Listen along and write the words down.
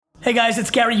Hey guys,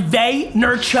 it's Gary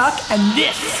Vaynerchuk, and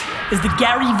this is the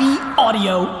Gary V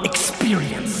Audio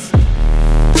Experience.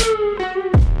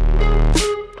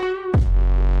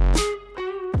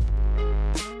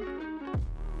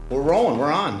 We're rolling,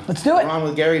 we're on. Let's do it. We're on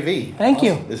with Gary V. Thank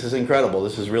you. This is incredible.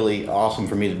 This is really awesome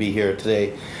for me to be here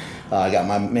today. I got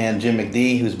my man Jim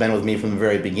McD, who's been with me from the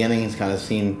very beginning. He's kind of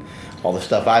seen all the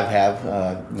stuff I've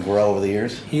grow over the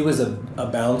years. He was a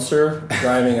bouncer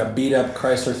driving a beat-up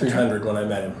Chrysler 300 when I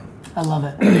met him. I love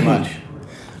it. Pretty much.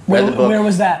 Where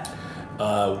was that?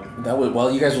 That was,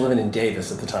 well, you guys were living in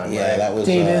Davis at the time, Yeah, right? that was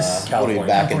Davis, California.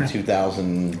 Back California. in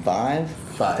 2005,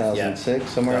 2006,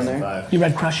 somewhere in there. 2005. You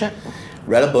read Crush It?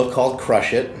 Read a book called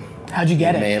Crush It. How'd you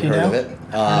get You it? may have Do you heard know? of it.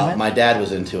 Heard of it? My dad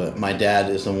was into it. My dad's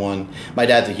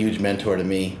a huge mentor to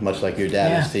me, much like your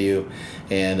dad Yeah. is to you.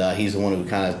 And he's the one who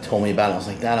kind of told me about it. I was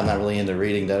like, Dad, I'm not really into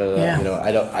reading. Da, da, da. Yeah. You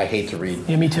know, I hate to read.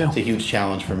 Yeah, me too. It's a huge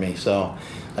challenge for me. So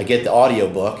I get the audio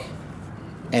book,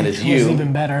 and Which it's was you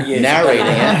even better. Yeah. narrating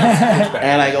it.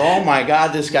 And I go, oh my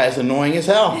God, this guy's annoying as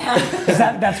hell. Is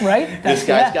that's right? This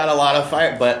guy's got a lot of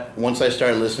fire. But once I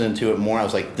started listening to it more, I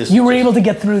was like, this. You were able to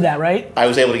get through that, right? I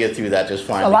was able to get through that just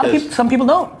fine. A lot of people, some people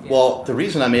don't. Well, the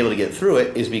reason I'm able to get through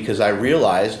it is because I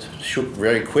realized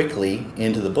very quickly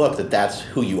into the book that that's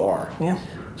who you are. Yeah.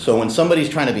 So when somebody's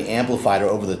trying to be amplified or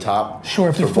over the top Sure,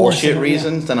 if for you're forcing bullshit it,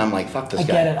 reasons, then I'm like, fuck this I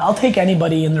guy. get it. I'll take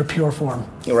anybody in their pure form.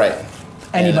 You're right.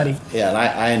 Anybody. And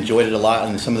I enjoyed it a lot,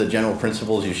 and some of the general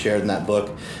principles you shared in that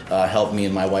book helped me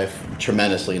and my wife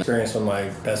tremendously. Experience when my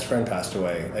best friend passed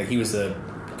away. Like, he was a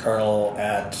colonel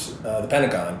at the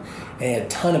Pentagon, and he had a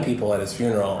ton of people at his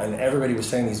funeral, and everybody was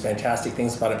saying these fantastic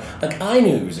things about him. Like, I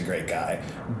knew he was a great guy,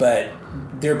 but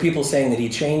there are people saying that he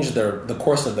changed the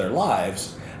course of their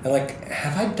lives. And like,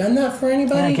 have I done that for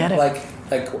anybody? Yeah, I get it.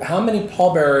 Like how many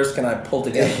pallbearers can I pull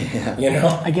together? Yeah. You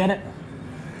know? I get it.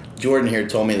 Jordan here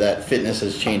told me that fitness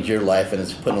has changed your life and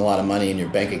it's putting a lot of money in your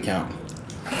bank account.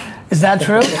 Is that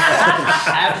true?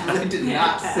 Absolutely did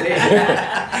not say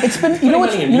that. It's been. You know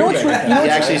what's He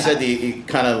actually said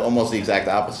kind of almost the exact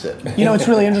opposite. You know, it's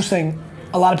really interesting.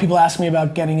 A lot of people ask me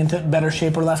about getting into better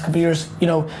shape over the last couple of years. You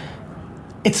know,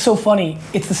 it's so funny.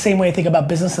 It's the same way I think about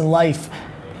business and life.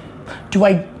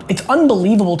 It's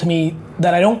unbelievable to me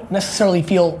that I don't necessarily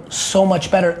feel so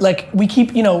much better. Like, we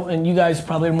keep, you know, and you guys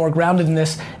probably are more grounded in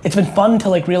this. It's been fun to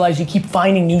like realize you keep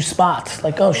finding new spots.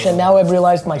 Like, oh shit, now I've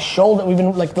realized my shoulder. We've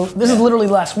been like, this is literally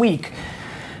last week.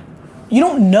 You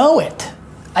don't know it.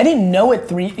 I didn't know it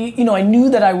I knew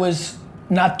that I was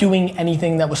not doing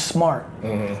anything that was smart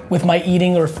with my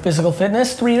eating or physical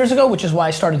fitness 3 years ago, which is why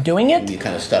I started doing it. You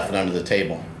kind of stuff it under the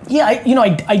table. Yeah,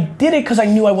 I did it because I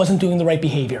knew I wasn't doing the right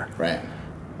behavior. Right.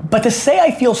 But to say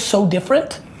I feel so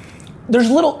different, there's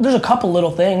a couple little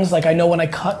things. Like, I know when I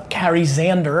carry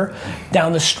Xander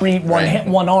down the street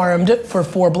one-armed for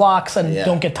 4 blocks and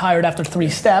don't get tired after 3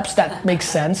 steps, that makes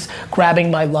sense,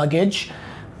 grabbing my luggage.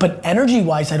 But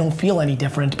energy-wise, I don't feel any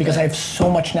different because I have so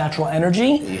much natural energy.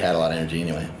 You had a lot of energy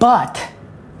anyway. But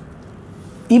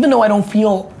even though I don't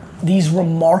feel these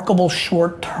remarkable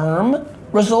short-term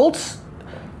results,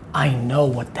 I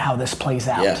know how this plays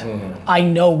out. Yeah. I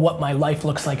know what my life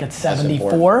looks like at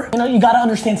 74. You know, you got to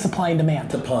understand supply and demand.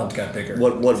 The pond got bigger.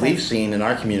 What we've seen in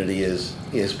our community is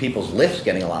people's lifts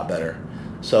getting a lot better.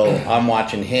 So I'm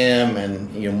watching him,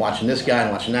 and I'm watching this guy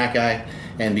and watching that guy,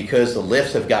 and because the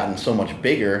lifts have gotten so much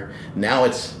bigger, now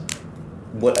it's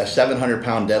what a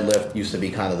 700-pound deadlift used to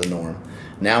be kind of the norm.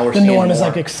 Now we're The seeing norm is more.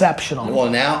 like exceptional. Well,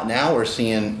 now we're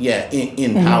seeing,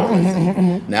 in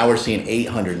powerlifting, now we're seeing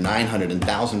 800, 900, and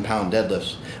 1,000-pound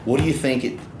deadlifts. What do you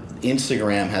think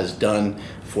Instagram has done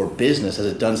for business? Has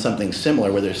it done something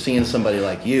similar where they're seeing somebody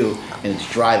like you and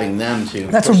it's driving them to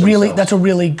That's a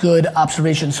really good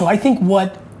observation. So I think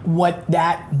what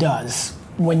that does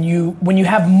when you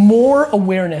have more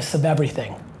awareness of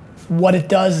everything, what it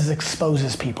does is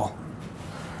exposes people.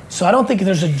 So I don't think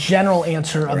there's a general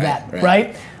answer of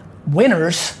right?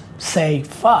 Winners say,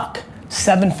 fuck,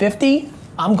 750,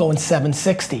 I'm going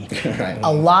 760. Right.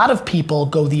 A lot of people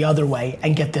go the other way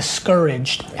and get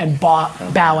discouraged and bow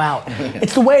out.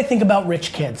 It's the way I think about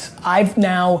rich kids. I've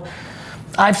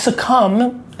succumbed,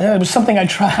 and it was something I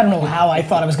tried, I don't know how I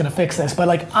thought I was gonna fix this, but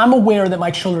like, I'm aware that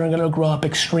my children are gonna grow up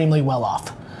extremely well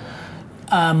off.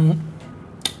 And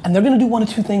they're gonna do one of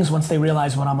two things once they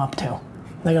realize what I'm up to.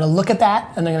 They're gonna look at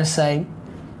that and they're gonna say,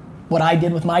 what I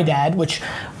did with my dad, which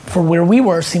for where we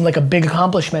were seemed like a big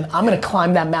accomplishment. I'm gonna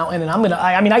climb that mountain, and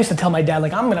I used to tell my dad,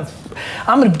 like, I'm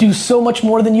gonna do so much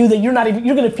more than you that you're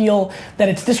gonna feel that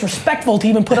it's disrespectful to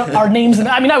even put our names in.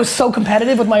 I was so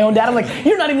competitive with my own dad. I'm like,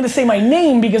 you're not even gonna say my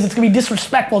name because it's gonna be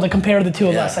disrespectful to compare the two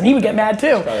of us. And he would get mad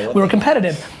too. We were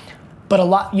competitive. But a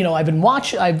lot, I've been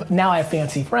watching, now I have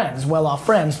fancy friends, well-off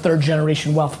friends, third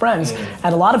generation wealth friends,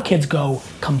 and a lot of kids go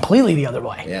completely the other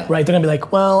way, right? They're gonna be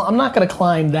like, well, I'm not gonna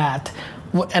climb that.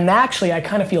 And actually, I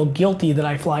kind of feel guilty that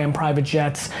I fly in private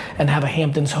jets and have a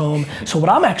Hamptons home. So what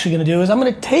I'm actually gonna do is I'm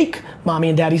gonna take mommy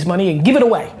and daddy's money and give it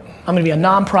away. I'm gonna be a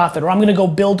nonprofit, or I'm gonna go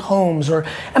build homes,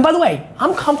 and by the way,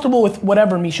 I'm comfortable with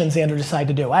whatever Misha and Xander decide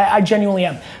to do. I genuinely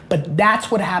am. But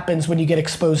that's what happens when you get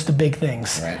exposed to big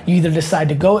things. Right. You either decide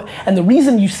to go, and the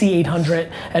reason you see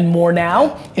 800 and more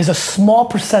now is a small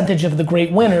percentage of the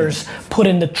great winners put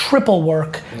in the triple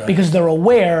work because they're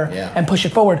aware and push it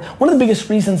forward. One of the biggest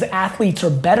reasons athletes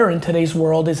are better in today's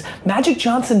world is Magic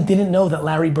Johnson didn't know that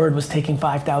Larry Bird was taking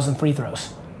 5,000 free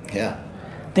throws. Yeah.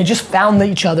 They just found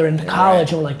each other in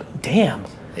college and were like, damn.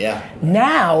 Yeah.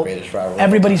 Now,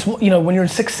 everybody's, when you're in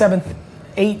 6th, 7th,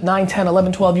 8, 9, 10,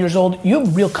 11, 12 years old, you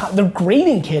have they're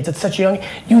grading kids at such a young,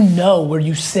 you know where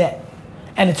you sit.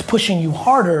 And it's pushing you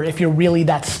harder if you're really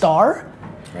that star.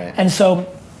 Right. And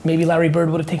so maybe Larry Bird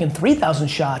would have taken 3,000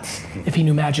 shots if he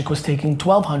knew Magic was taking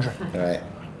 1,200. Right.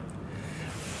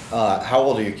 How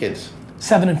old are your kids?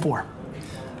 7 and 4.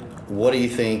 What do you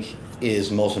think is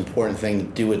the most important thing to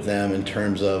do with them in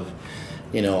terms of,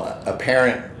 a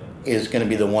parent is going to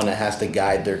be the one that has to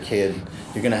guide their kid.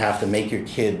 You're going to have to make your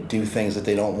kid do things that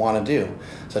they don't want to do,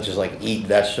 such as like eat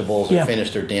vegetables or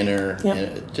finish their dinner,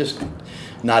 just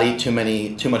not eat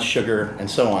too much sugar and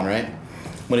so on, right?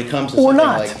 When it comes to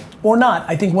or not.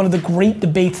 I think one of the great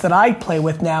debates that I play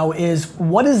with now is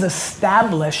what is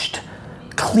established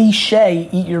cliche,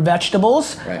 eat your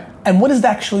vegetables, and what is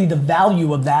actually the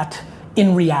value of that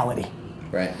in reality.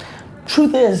 Right.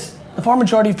 Truth is, the far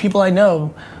majority of people I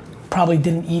know probably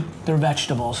didn't eat their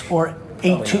vegetables or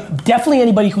definitely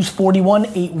anybody who's 41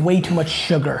 ate way too much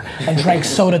sugar and drank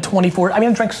soda 24.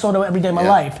 I drank soda every day of my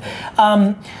life.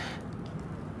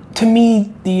 To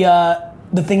me,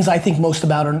 the things I think most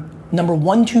about are number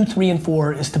 1, 2, 3, and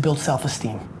 4 is to build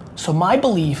self-esteem. So my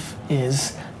belief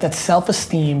is that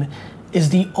self-esteem is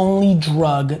the only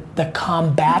drug that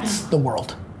combats the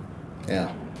world.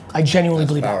 Yeah. I genuinely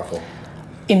believe powerful. that.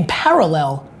 In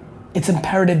parallel, it's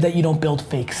imperative that you don't build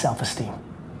fake self-esteem.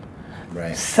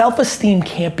 Right. Self-esteem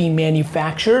can't be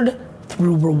manufactured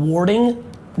through rewarding,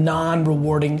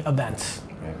 non-rewarding events.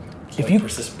 Right. So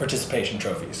like participation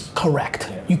trophies. Correct.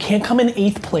 Yeah. You can't come in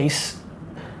 8th place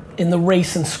in the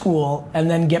race in school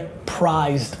and then get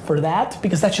prized for that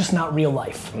because that's just not real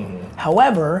life. Mm-hmm.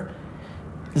 However,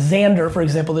 Xander, for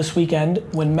example, this weekend,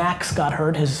 when Max got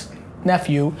hurt, his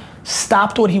nephew,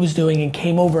 stopped what he was doing and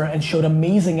came over and showed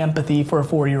amazing empathy for a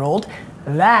 4-year-old.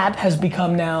 That has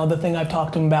become now the thing I've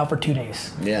talked to him about for 2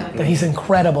 days. Yeah. That he's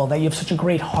incredible, that you have such a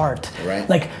great heart. Right.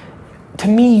 Like, to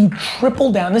me, you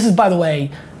triple down. This is, by the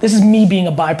way, this is me being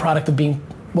a byproduct of being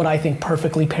what I think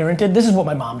perfectly parented. This is what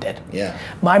my mom did. Yeah.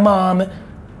 My mom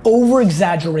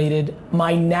over-exaggerated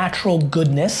my natural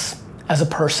goodness as a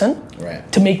person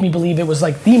to make me believe it was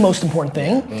like the most important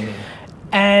thing. Mm-hmm.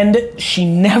 And she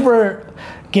never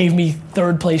gave me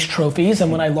 3rd place trophies,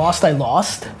 and when I lost, I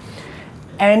lost.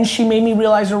 And she made me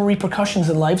realize there were repercussions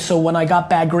in life, so when I got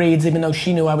bad grades, even though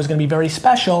she knew I was gonna be very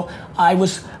special, I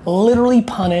was literally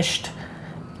punished.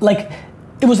 Like,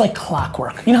 it was like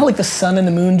clockwork. You know how like the sun and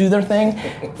the moon do their thing?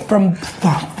 From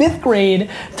 5th grade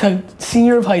to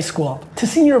senior of high school,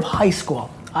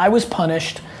 I was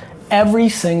punished every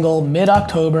single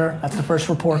mid-October, that's the first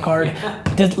report card,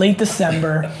 late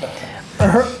December,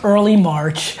 early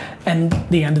March, and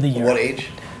the end of the year. What age?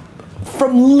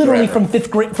 From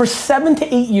 5th grade, for 7 to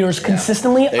 8 years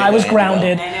consistently, I was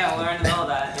grounded. I know, we're in the middle of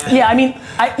that.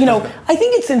 I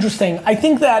think it's interesting. I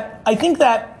think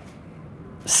that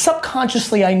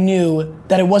subconsciously I knew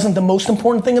that it wasn't the most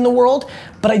important thing in the world,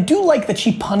 but I do like that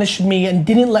she punished me and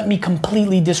didn't let me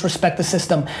completely disrespect the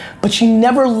system, but she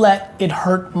never let it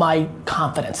hurt my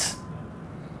confidence.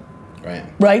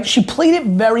 Right? She played it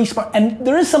very smart. And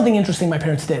there is something interesting my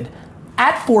parents did.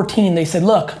 At 14, they said,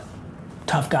 look,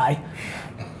 tough guy,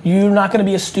 you're not gonna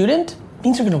be a student, it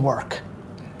means you're gonna work.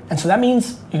 And so that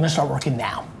means you're gonna start working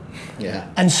now. Yeah.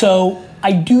 And so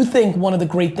I do think one of the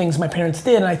great things my parents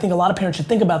did, and I think a lot of parents should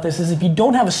think about this, is if you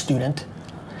don't have a student,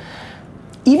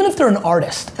 even if they're an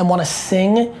artist and wanna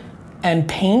sing and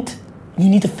paint, you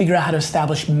need to figure out how to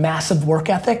establish massive work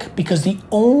ethic, because the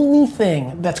only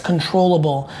thing that's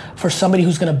controllable for somebody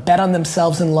who's gonna bet on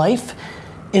themselves in life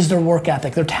is their work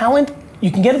ethic. Their talent, you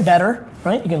can get it better,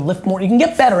 right? You can lift more, you can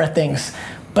get better at things.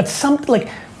 But like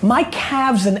my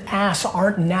calves and ass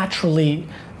aren't naturally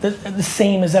the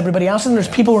same as everybody else. And there's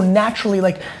people who are naturally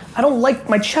like,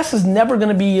 my chest is never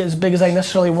gonna be as big as I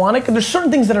necessarily want it. 'Cause there's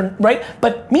certain things that are, right?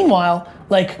 But meanwhile,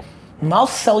 like, I'll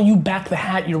sell you back the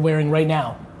hat you're wearing right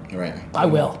now. Right. I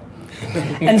will.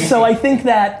 And so I think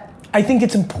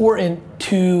it's important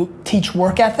to teach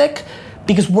work ethic,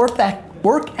 because work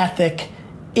ethic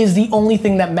is the only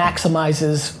thing that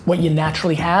maximizes what you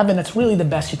naturally have, and it's really the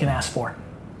best you can ask for.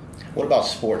 What about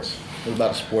sports? What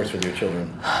about sports with your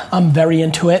children? I'm very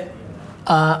into it.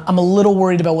 I'm a little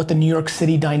worried about what the New York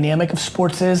City dynamic of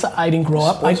sports is. I didn't grow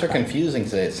up. Sports are confusing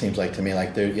today, it seems like to me.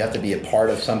 Like you have to be a part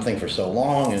of something for so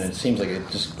long, and it seems like it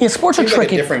just... Yeah, sports are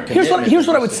tricky. Like here's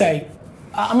what I would say.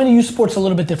 I'm going to use sports a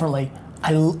little bit differently.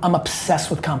 I'm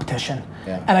obsessed with competition.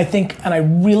 Yeah. And I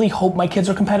really hope my kids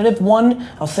are competitive. One,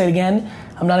 I'll say it again,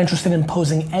 I'm not interested in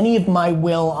imposing any of my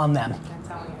will on them.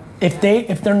 If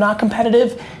they're not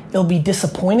competitive, it'll be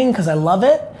disappointing because I love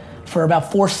it for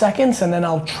about 4 seconds, and then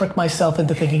I'll trick myself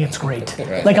into thinking it's great.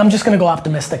 Right. Like I'm just gonna go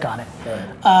optimistic on it.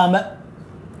 Right.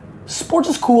 Sports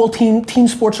is cool. Team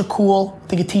sports are cool. I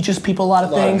think it teaches people a lot of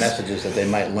things. A lot of messages that they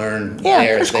might learn. Yeah,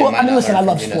 there it's that cool. they might not Listen, I learn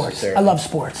love from you sports. necessarily.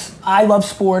 I love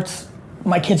sports.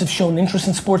 My kids have shown interest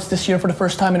in sports this year for the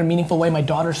first time in a meaningful way. My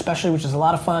daughter especially, which is a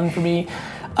lot of fun for me.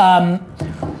 Again,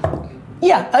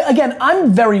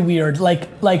 I'm very weird. Like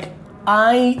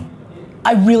I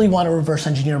really want to reverse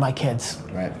engineer my kids.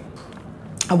 Right.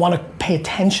 I want to pay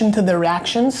attention to their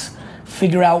actions,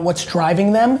 figure out what's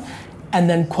driving them, and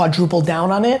then quadruple down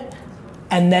on it,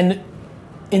 and then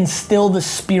instill the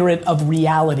spirit of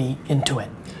reality into it.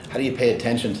 How do you pay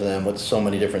attention to them with so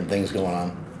many different things going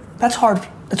on? That's hard.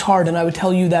 It's hard, and I would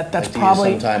tell you that that's Like,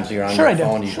 probably... sometimes you're on your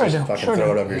phone, you just fucking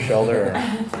throw it over your shoulder?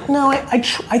 Or? No, I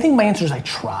think my answer is I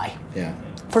try. Yeah.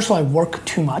 First of all, I work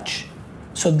too much.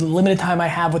 So the limited time I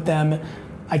have with them,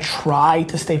 I try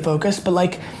to stay focused, but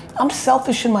like, I'm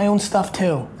selfish in my own stuff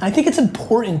too. I think it's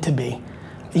important to be.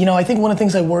 You know, I think one of the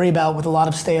things I worry about with a lot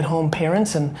of stay-at-home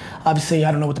parents, and obviously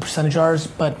I don't know what the percentage are,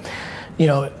 but you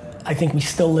know, I think we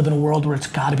still live in a world where it's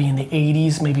gotta be in the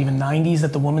 80s, maybe even 90s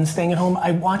that the woman's staying at home.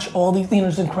 I watch all these,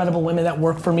 there's incredible women that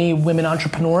work for me, women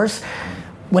entrepreneurs.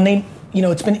 When they,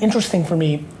 it's been interesting for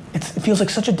me. It feels like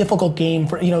such a difficult game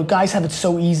for, guys have it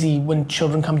so easy when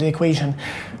children come to the equation.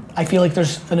 I feel like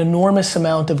there's an enormous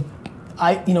amount of,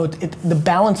 the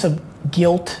balance of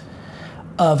guilt,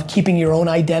 of keeping your own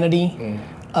identity,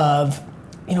 of,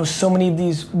 so many of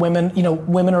these women,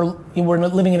 we're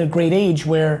living in a great age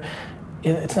where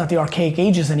it's not the archaic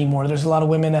ages anymore. There's a lot of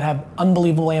women that have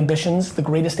unbelievable ambitions, the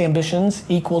greatest ambitions,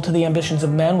 equal to the ambitions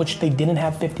of men, which they didn't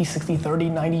have 50, 60, 30,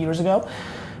 90 years ago.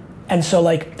 And so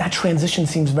like that transition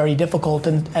seems very difficult,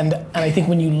 and I think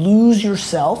when you lose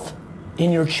yourself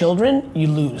in your children, you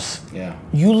lose. Yeah.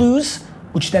 You lose,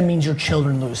 which then means your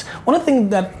children lose. One of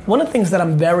the things that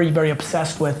I'm very, very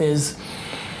obsessed with is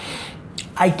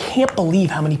I can't believe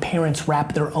how many parents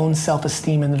wrap their own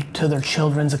self-esteem into their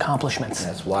children's accomplishments.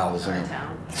 That's wild, isn't it?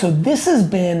 So this has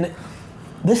been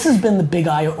the big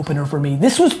eye opener for me.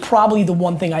 This was probably the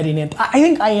one thing I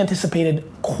think I anticipated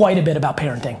quite a bit about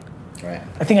parenting. Right.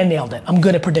 I think I nailed it. I'm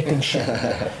good at predicting shit.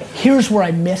 Here's where I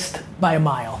missed by a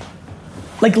mile.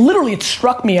 Like literally it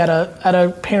struck me at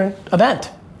a parent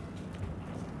event.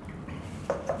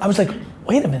 I was like,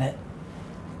 wait a minute.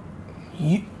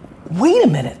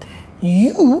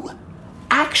 You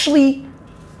actually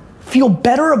feel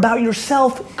better about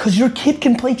yourself because your kid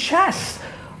can play chess.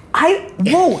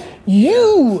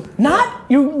 You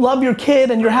love your kid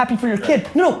and you're happy for your kid.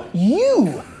 No,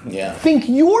 you think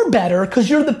you're better because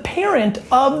you're the parent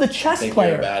of the chess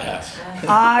player. You're a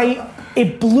badass.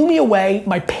 It blew me away.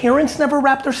 My parents never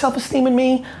wrapped their self-esteem in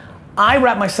me. I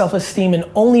wrap my self-esteem in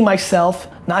only myself,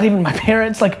 not even my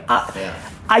parents.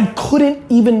 I couldn't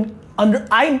even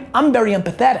I'm very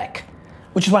empathetic,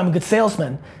 which is why I'm a good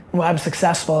salesman, why I'm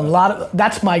successful, and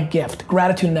that's my gift,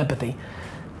 gratitude and empathy.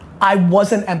 I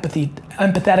wasn't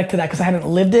empathetic to that because I hadn't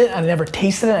lived it, I never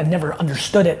tasted it, I never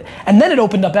understood it. And then it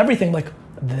opened up everything, like,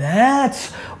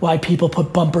 that's why people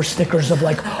put bumper stickers of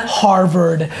like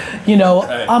Harvard,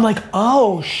 Right. I'm like,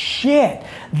 oh shit.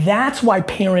 That's why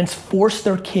parents force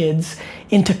their kids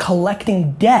into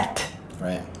collecting debt.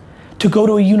 Right. To go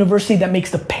to a university that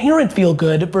makes the parent feel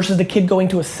good versus the kid going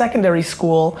to a secondary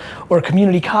school or a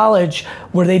community college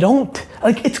where they don't.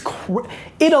 Like it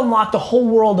unlocked a whole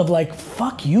world of like,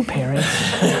 fuck you parents.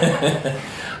 Go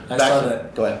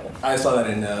ahead. I saw that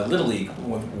in Little League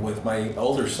with my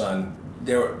older son.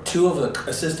 There were two of the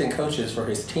assistant coaches for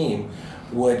his team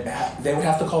would have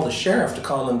to call the sheriff to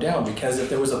calm them down because if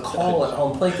there was a call at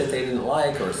home plate that they didn't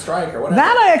like or a strike or whatever.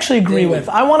 That I actually agree with.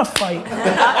 I want to fight.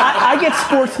 I get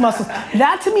sports muscles.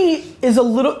 That to me is a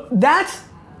little. That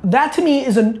to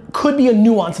me could be a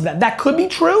nuance of that. That could be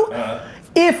true.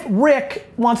 If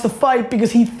Rick wants to fight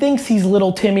because he thinks he's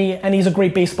little Timmy and he's a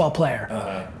great baseball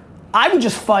player. I would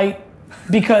just fight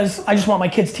because I just want my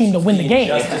kids' team to win the game.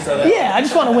 Justice of that. Yeah, I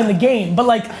just want to win the game. But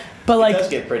like, It does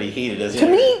get pretty heated, doesn't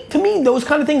it? to me, those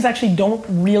kind of things actually don't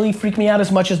really freak me out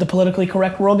as much as the politically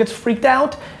correct world gets freaked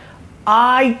out.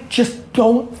 I just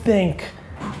don't think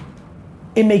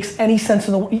it makes any sense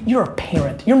in the world. You're a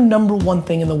parent. Your number one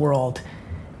thing in the world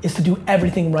is to do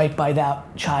everything right by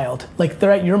that child. Like,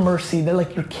 they're at your mercy. They're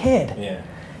like your kid. Yeah.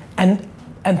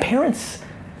 And parents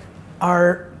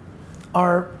are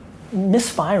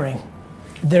misfiring.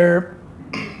 They're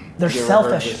You ever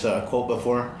selfish. heard this quote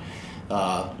before?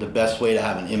 The best way to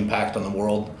have an impact on the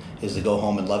world is to go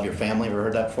home and love your family. Ever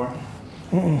heard that before?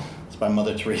 It's by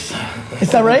Mother Teresa.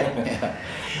 Is that right? Yeah.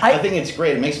 I think it's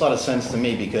great. It makes a lot of sense to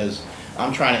me because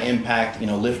I'm trying to impact,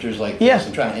 lifters like Yeah. this.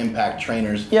 I'm trying to impact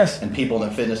trainers Yes. and people in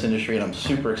the fitness industry, and I'm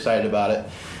super excited about it.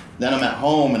 Then I'm at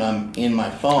home and I'm in my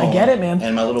phone. I get it, man.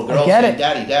 And my little I girl's get saying, it.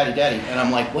 "Daddy, Daddy, Daddy," and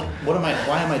I'm like, "What am I?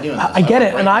 Why am I doing this?" I get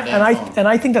it, I'm and right in the damn phone.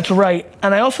 I think that's right.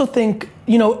 And I also think,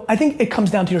 I think it comes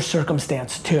down to your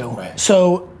circumstance too. Right.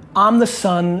 So I'm the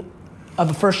son of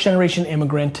a first generation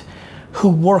immigrant who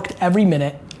worked every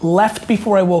minute, left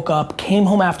before I woke up, came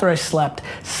home after I slept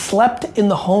in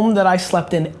the home that I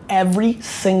slept in every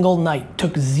single night,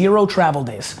 took 0 travel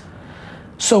days.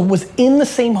 So was in the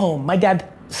same home. My dad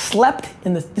slept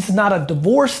in this is not a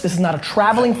divorce, this is not a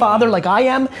traveling father like I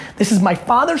am. This is my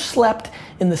father slept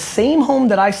in the same home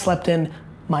that I slept in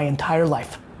my entire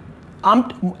life.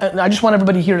 I just want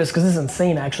everybody to hear this because this is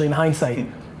insane actually in hindsight.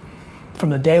 From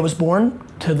the day I was born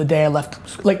to the day I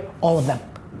left, like all of them.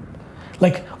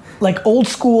 Like old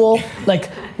school,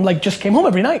 like just came home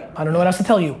every night. I don't know what else to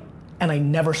tell you. And I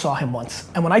never saw him once.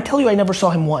 And when I tell you I never saw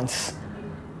him once,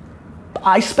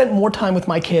 I spent more time with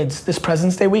my kids this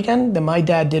President's Day weekend than my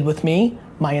dad did with me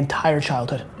my entire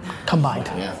childhood combined.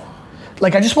 Yeah.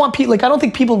 Like I just want people, like I don't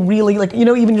think people really, like,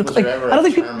 even your, Was like, there ever I don't a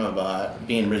think people, term of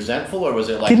being resentful, or was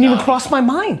it like didn't even nah, cross my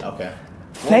mind. Okay.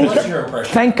 What was your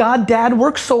impression? Thank God Dad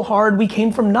worked so hard, we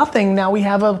came from nothing, now we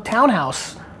have a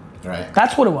townhouse. Right.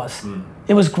 That's what it was.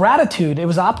 It was gratitude, it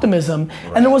was optimism,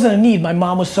 and there wasn't a need. My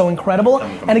mom was so incredible.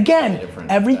 Coming from And a again,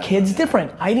 different every background. kid's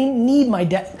different. I didn't need my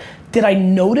dad. Did I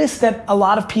notice that a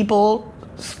lot of people's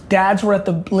dads were at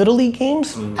the Little League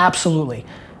games? Absolutely.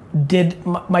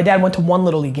 My dad went to one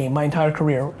Little League game my entire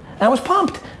career, and I was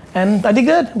pumped, and I did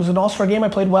good. It was an all-star game, I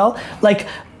played well.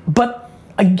 But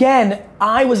again,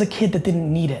 I was a kid that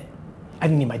didn't need it. I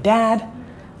didn't need my dad.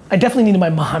 I definitely needed my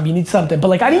mom. You need something,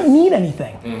 but I didn't need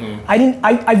anything.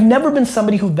 I've never been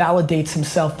somebody who validates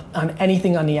himself on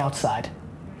anything on the outside,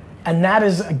 and that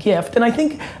is a gift. And I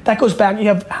think that goes back. You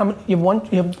have how many? You have one.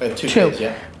 You have I have two kids,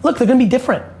 yeah. Look, they're gonna be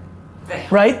different,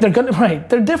 right?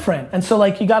 They're different, and so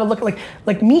you got to look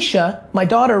like Misha, my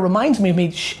daughter, reminds me of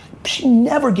me. She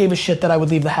never gave a shit that I would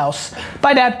leave the house.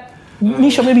 Bye, Dad.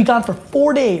 Misha, I'm gonna be gone for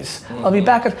 4 days. I'll be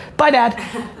back. Bye, Dad.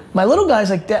 My little guy's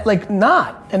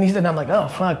not, and I'm like, oh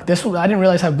fuck, I didn't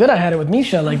realize how good I had it with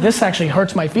Misha. This actually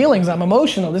hurts my feelings. I'm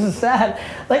emotional. This is sad.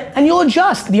 And you'll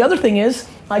adjust. The other thing is,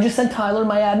 I just sent Tyler,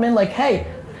 my admin, hey,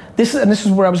 this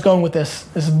is where I was going with this.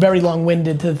 This is very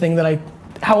long-winded to the thing that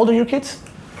How old are your kids?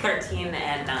 13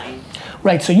 and 9.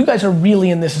 Right. So you guys are really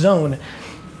in this zone.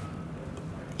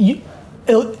 You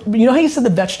know how you said the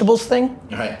vegetables thing?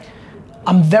 Right.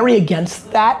 I'm very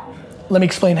against that. Let me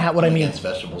explain what I mean. Against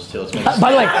vegetables too. Let's make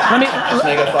By the way, let's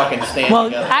make a fucking stand well,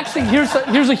 together. actually,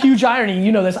 here's a huge irony.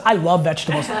 You know this. I love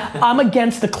vegetables. I'm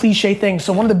against the cliche thing.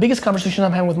 So one of the biggest conversations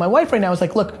I'm having with my wife right now is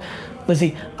look,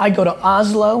 Lizzie, I go to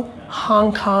Oslo,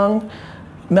 Hong Kong,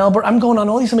 Melbourne. I'm going on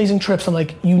all these amazing trips. I'm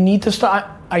like, you need to start.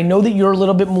 I know that you're a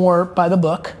little bit more by the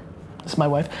book. This is my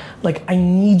wife. I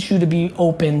need you to be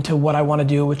open to what I want to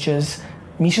do, which is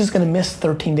Misha's gonna miss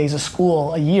 13 days of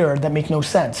school a year that make no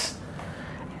sense.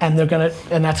 And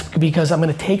that's because I'm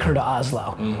gonna take her to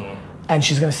Oslo. And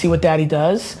she's gonna see what Daddy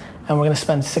does, and we're gonna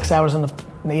spend 8 hours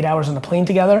on the plane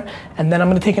together, and then I'm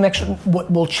gonna take an extra,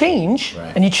 what will change,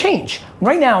 Right. and you change.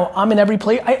 Right now, I'm in every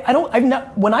place,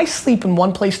 when I sleep in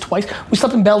one place twice, we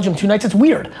slept in Belgium 2 nights, it's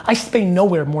weird. I stay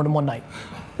nowhere more than one night.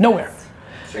 Nowhere.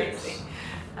 Crazy.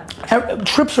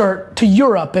 Trips are to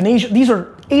Europe and Asia, these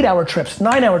are 8-hour trips,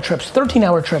 9-hour trips,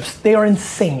 13-hour trips. They are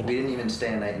insane. We didn't even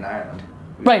stay a night in Ireland.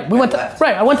 Right,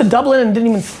 I went to Dublin and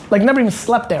didn't even, never even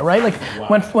slept there, right?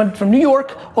 Went from New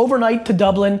York overnight to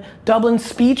Dublin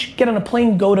speech, get on a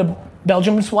plane, go to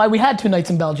Belgium. That's why we had 2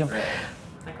 nights in Belgium.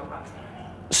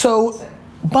 So,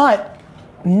 but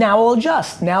now I'll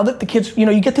adjust. Now that the kids,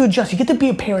 you get to adjust. You get to be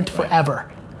a parent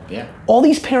forever. Yeah. All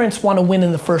these parents want to win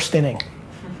in the first inning,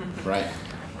 Right.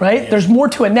 right? There's more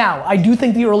to it now. I do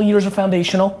think the early years are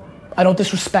foundational. I don't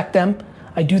disrespect them.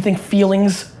 I do think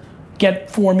feelings get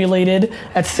formulated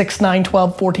at 6, 9,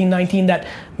 12, 14, 19 that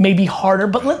may be harder.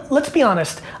 But let's be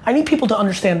honest. I need people to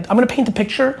understand. I'm going to paint the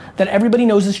picture that everybody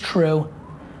knows is true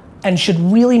and should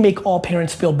really make all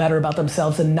parents feel better about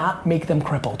themselves and not make them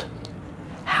crippled.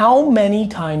 How many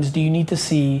times do you need to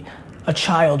see a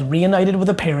child reunited with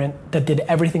a parent that did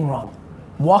everything wrong?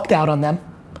 Walked out on them,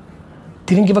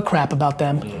 didn't give a crap about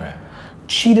them, Right.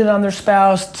 cheated on their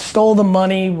spouse, stole the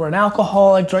money, were an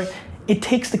alcoholic, drug. It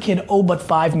takes the kid but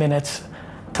 5 minutes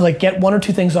to like get one or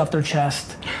two things off their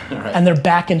chest, Right. and they're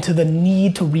back into the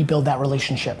need to rebuild that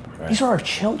relationship. Right. These are our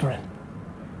children.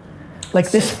 Like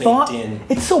So this baked thought, in.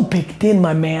 it's so baked in,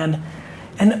 my man.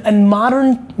 And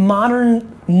modern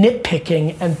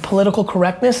nitpicking and political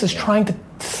correctness is trying to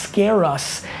scare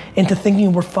us into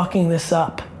thinking we're fucking this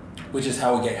up. Which is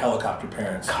how we get helicopter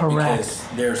parents. Correct. Because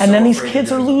they're so And then these afraid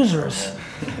kids of are doing- losers.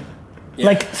 Yeah.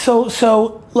 Like,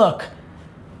 so look,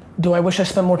 do I wish I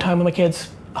spent more time with my kids?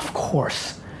 Of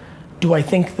course. Do I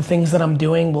think the things that I'm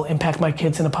doing will impact my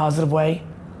kids in a positive way?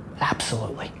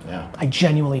 Absolutely. Yeah. I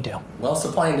genuinely do. Well,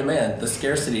 supply and demand, the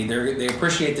scarcity, they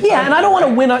appreciate the Yeah, time. and I don't want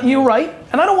to win on, you're right,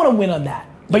 and I don't want to win on that.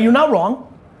 But you're not wrong.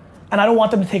 And I don't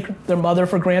want them to take their mother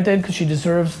for granted because she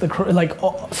deserves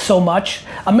so much.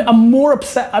 I'm more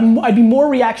upset, I'd be more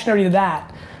reactionary to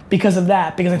that because of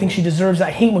that, because I think she deserves,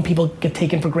 I hate when people get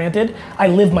taken for granted. I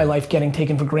live my life getting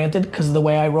taken for granted because of the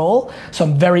way I roll. So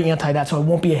I'm very anti that, so I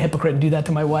won't be a hypocrite and do that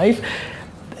to my wife.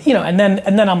 You know, and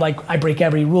then I'm like, I break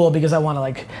every rule because I want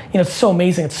to it's so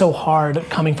amazing, it's so hard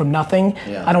coming from nothing.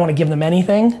 Yeah. I don't want to give them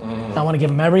anything. I want to give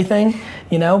them everything,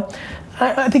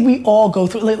 I think we all go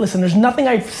through, listen, there's nothing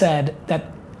I've said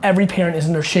that every parent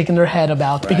isn't there shaking their head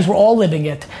about because we're all living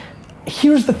it.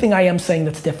 Here's the thing I am saying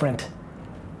that's different.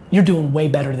 You're doing way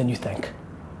better than you think.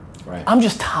 Right. I'm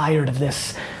just tired of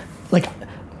this.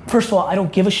 First of all, I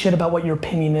don't give a shit about what your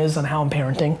opinion is on how I'm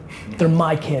parenting. They're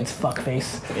my kids,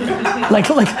 fuckface.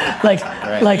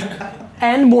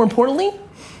 And more importantly,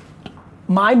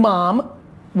 my mom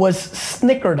was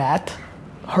snickered at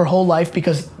her whole life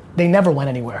because they never went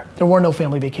anywhere. There were no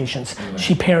family vacations.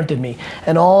 She parented me.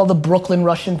 And all the Brooklyn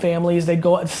Russian families, they'd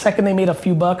go, the second they made a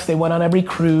few bucks, they went on every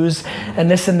cruise and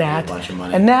this and that. A bunch of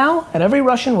money. And now, at every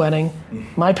Russian wedding,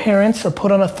 my parents are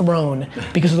put on a throne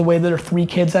because of the way that their 3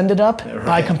 kids ended up by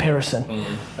Right. comparison.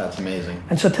 That's amazing.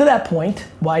 And so to that point,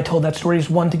 why I told that story is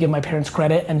 1, to give my parents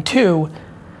credit, and 2,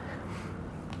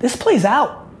 this plays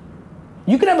out.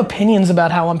 You can have opinions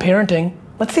about how I'm parenting.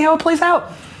 Let's see how it plays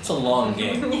out. It's a long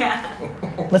game. Yeah.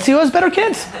 Let's see who has better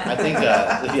kids. I think the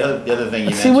other thing you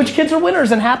Let's see mentioned. which kids are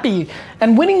winners and happy.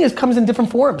 And winning comes in different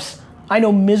forms. I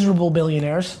know miserable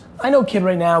billionaires. I know a kid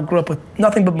right now, grew up with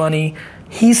nothing but money.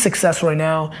 He's successful right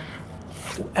now.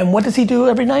 And what does he do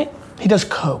every night? He does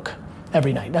coke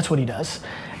every night. That's what he does.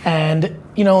 And,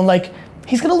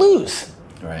 he's gonna lose.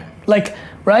 Right.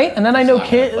 Right? And then I know not gonna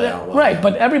kids, play out well, right, yeah.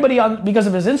 but everybody because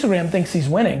of his Instagram thinks he's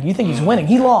winning. You think he's winning,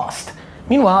 he lost.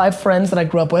 Meanwhile, I have friends that I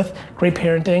grew up with, great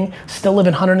parenting, still live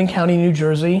in Hunterdon County, New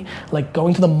Jersey.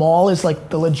 Going to the mall is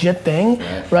the legit thing,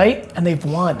 right? And they've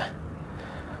won.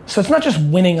 So it's not just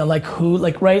winning on who,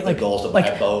 right? The goals to buy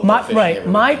a boat, go fishing right. every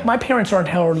My weekend. parents aren't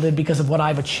heralded because of what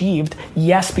I've achieved.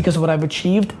 Yes, because of what I've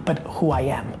achieved, but who I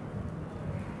am.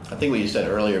 I think what you said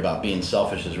earlier about being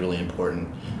selfish is really important.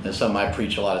 And something I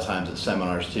preach a lot of times at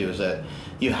seminars too, is that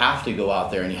you have to go out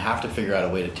there and you have to figure out a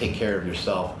way to take care of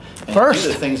yourself. And First. do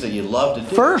the things that you love to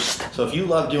do. First. So if you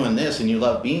love doing this and you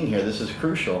love being here, this is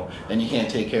crucial. And you can't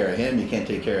take care of him, you can't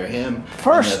take care of him.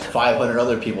 First. And the 500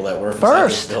 other people that work inside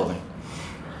First. this building.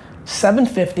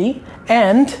 $750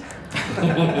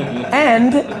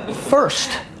 and first.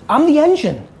 I'm the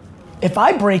engine. If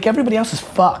I break, everybody else is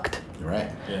fucked. Right.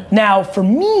 Yeah. Now, for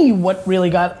me, what really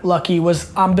got lucky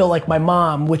was I'm built like my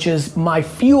mom, which is my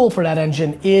fuel for that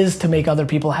engine is to make other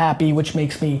people happy, which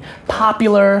makes me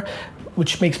popular,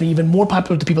 which makes me even more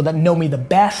popular to people that know me the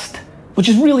best, which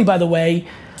is really, by the way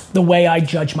I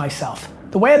judge myself.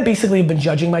 The way I basically have been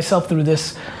judging myself through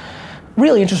this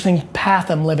really interesting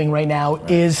path I'm living right now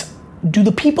is, do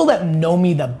the people that know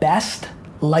me the best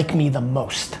like me the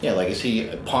most? Yeah, is he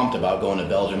pumped about going to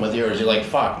Belgium with you, or is he like,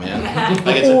 fuck, man?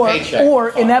 It's a paycheck.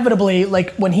 Or Fuck. inevitably,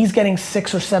 when he's getting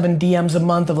 6 or 7 DMs a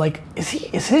month of is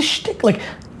his shtick,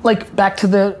 back to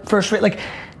the first rate,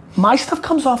 my stuff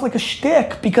comes off like a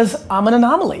shtick because I'm an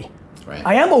anomaly. Right.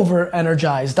 I am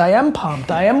over-energized, I am pumped,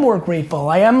 I am more grateful,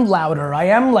 I am louder, I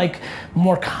am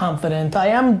more confident, I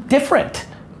am different.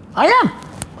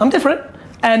 I'm different.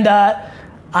 And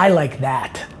I like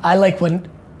that. I like when,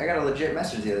 I got a legit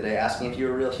message the other day asking if you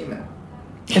were a real human.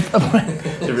 It's a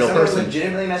real Someone person.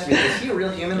 legitimately messaged me, is he a real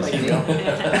human like you?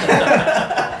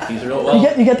 He's real You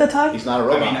well. get that, Ty? He's not a I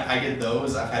robot. mean, I get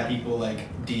those. I've had people like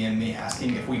DM me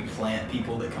asking if we plant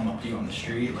people that come up to you on the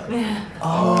street. Like,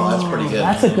 Oh, that's pretty good.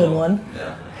 That's a good one.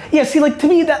 yeah. Yeah, see, like to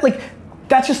me,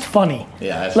 that's just funny.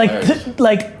 Yeah, that's like,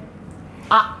 hilarious.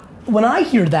 when I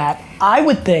hear that, I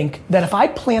would think that if I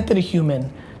planted a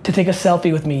human to take a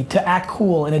selfie with me, to act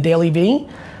cool in a daily V,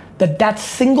 that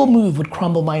single move would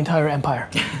crumble my entire empire.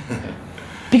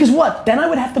 Because what? Then I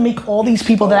would have to make all these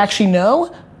people that actually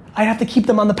know, I'd have to keep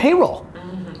them on the payroll.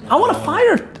 I want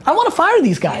to fire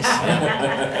these guys.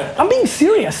 I'm being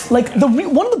serious. Like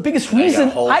one of the biggest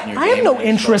reasons holes in your I have game no and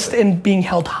interest stuff. in being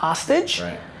held hostage.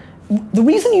 Right. The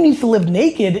reason you need to live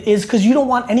naked is because you don't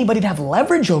want anybody to have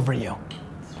leverage over you.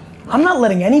 I'm not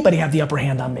letting anybody have the upper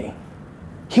hand on me.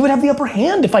 He would have the upper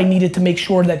hand if I needed to make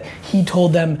sure that he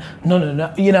told them,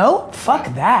 no, you know?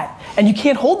 Fuck that. And you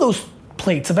can't hold those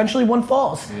plates. Eventually one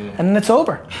falls, and then it's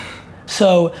over.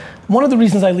 So one of the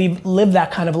reasons I live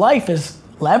that kind of life is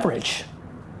leverage.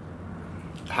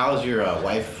 How's your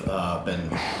wife been?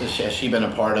 Has she been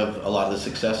a part of a lot of the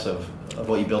success of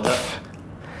what you built up?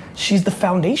 She's the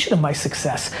foundation of my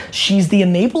success. She's the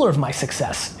enabler of my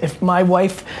success. If my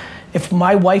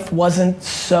wife wasn't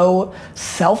so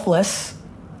selfless,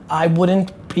 I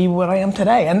wouldn't be what I am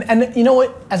today. And you know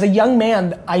what? As a young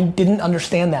man, I didn't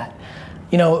understand that.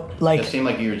 You know, like It seemed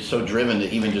like you were so driven to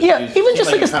even just. Yeah, you even seemed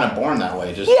just like like you're a- kind of born that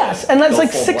way. Just yes, and that's go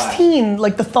like full blast. 16.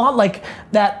 Like the thought, like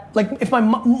that, like if my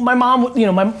mom, you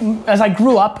know, as I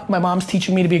grew up, my mom's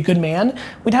teaching me to be a good man.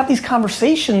 We'd have these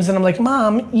conversations, and I'm like,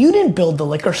 Mom, you didn't build the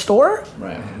liquor store.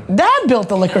 Right. Dad built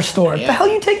the liquor store. The hell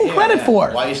are you taking Yeah, credit yeah.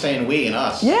 for? Why are you saying we and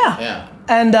us? Yeah.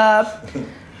 Yeah.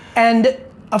 And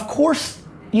of course,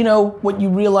 you know, what you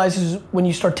realize is when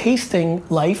you start tasting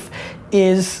life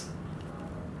is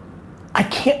I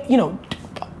can't, you know,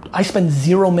 I spend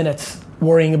 0 minutes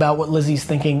worrying about what Lizzie's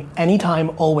thinking anytime,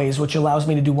 always, which allows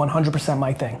me to do 100%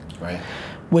 my thing. Right.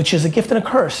 Which is a gift and a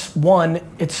curse. One,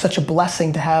 it's such a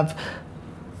blessing to have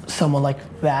someone like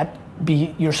that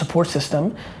be your support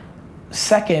system.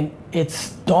 Second, it's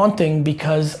daunting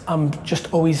because I'm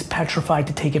just always petrified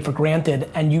to take it for granted.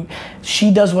 And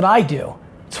she does what I do.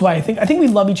 That's why I think we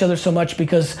love each other so much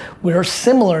because we're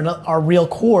similar in our real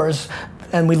cores,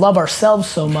 and we love ourselves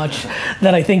so much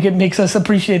that I think it makes us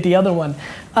appreciate the other one.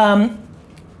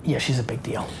 Yeah, she's a big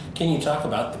deal. Can you talk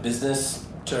about the business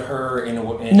to her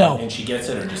No. and she gets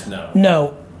it, or just no?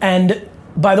 No, and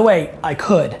by the way, I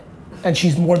could, and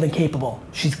she's more than capable.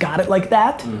 She's got it like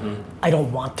that. I don't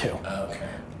want to. Okay.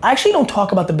 I actually don't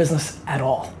talk about the business at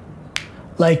all.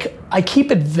 Like I keep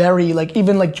it very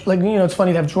even like you know, it's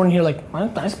funny to have Jordan here. Like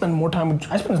I spend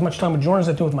as much time with Jordan as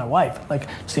I do with my wife. Like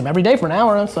see him every day for an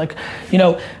hour. And it's like, you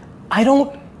know, I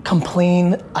don't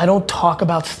complain. I don't talk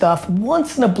about stuff.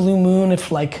 Once in a blue moon,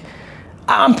 if like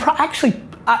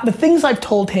the things I've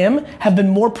told him have been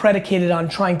more predicated on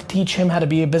trying to teach him how to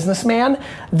be a businessman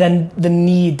than the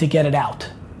need to get it out.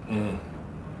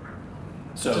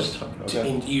 So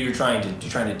you're trying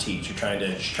to teach. You're trying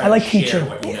to I like share teaching.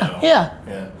 what you know.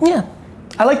 Yeah.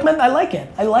 I like it.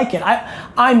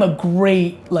 I'm a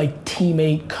great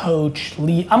teammate, coach,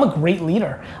 lead. I'm a great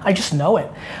leader. I just know it.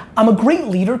 I'm a great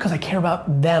leader because I care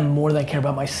about them more than I care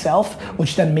about myself,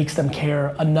 which then makes them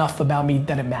care enough about me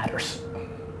that it matters.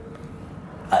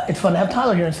 It's fun to have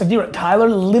Tyler here instead of you. Tyler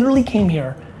literally came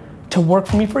here to work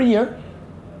for me for a year,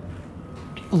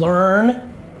 learn,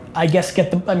 I guess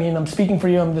I'm speaking for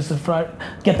you,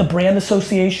 get the brand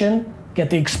association, get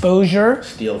the exposure.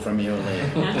 Steal from you and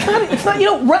leave. It's not, you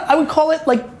know, I would call it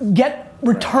get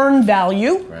return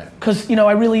value. Right. Because, you know,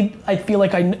 I feel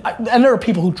like and there are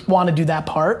people who want to do that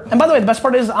part. And by the way, the best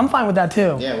part is I'm fine with that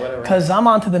too. Yeah, whatever. Because I'm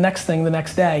on to the next thing the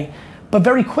next day. But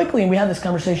very quickly, and we had this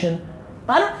conversation,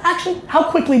 how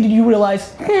quickly did you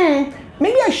realize,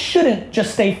 maybe I shouldn't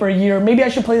just stay for a year. Maybe I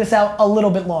should play this out a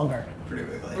little bit longer. Pretty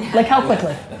quickly. Like how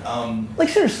quickly?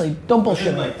 Seriously, don't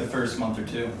bullshit within me. the first month or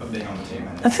two of being on the team.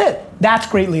 That's it. That's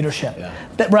great leadership. Yeah.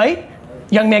 Right?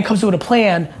 Young man comes up with a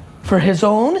plan for his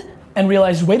own and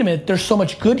realizes, wait a minute, there's so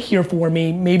much good here for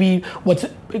me. Maybe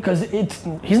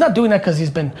he's not doing that because he's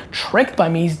been tricked by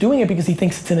me. He's doing it because he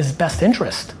thinks it's in his best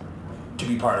interest. To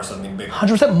be part of something bigger.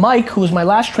 100%. Mike, who was my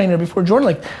last trainer before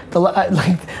Jordan, the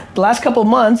last couple of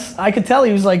months, I could tell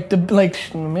he was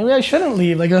maybe I shouldn't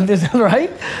leave.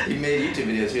 Right? He made YouTube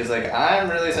videos. He was like, I'm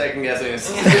really second guessing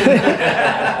this.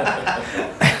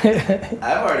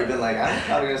 I've already been like, I'm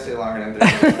probably gonna stay longer than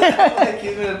 3 years.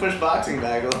 He's gonna push boxing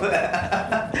back a little bit.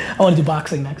 I want to do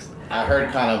boxing next. I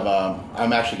heard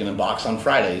I'm actually going to box on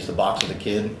Friday. I used to box with a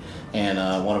kid,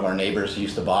 and one of our neighbors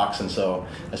used to box, and so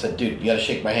I said, dude, you got to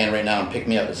shake my hand right now and pick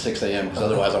me up at 6 a.m. because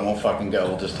otherwise I won't fucking go.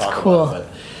 We'll just talk Cool. about it.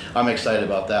 But I'm excited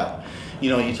about that.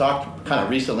 You talked kind of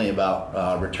recently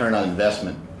about return on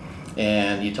investment,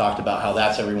 and you talked about how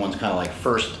that's everyone's kind of like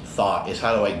first thought is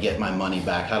how do I get my money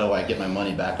back? How do I get my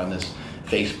money back on this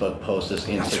Facebook post, this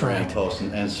Instagram post,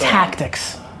 and so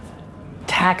Tactics.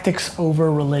 Tactics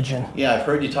over religion. Yeah, I've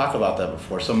heard you talk about that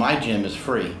before. So my gym is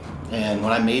free, and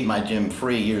when I made my gym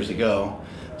free years ago,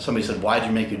 somebody said, "Why'd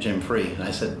you make your gym free?" And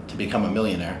I said, "To become a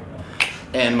millionaire."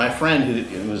 And my friend,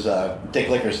 who was Dick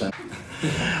Lickerson,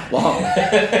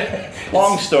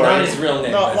 long story. Not his real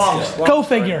name. No, long Go story.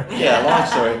 figure. Yeah, long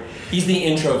story. He's the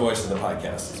intro voice of the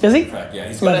podcast. Is he? In fact, yeah,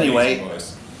 he's But got an anyway, amazing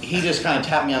voice. he just kind of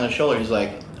tapped me on the shoulder. He's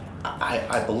like,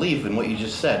 I believe in what you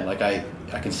just said. Like I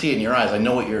can see it in your eyes. I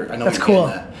know what you're That's you're cool.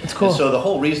 getting at. That's cool. And so the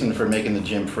whole reason for making the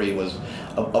gym free was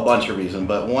a bunch of reasons,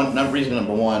 but reason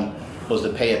number one was to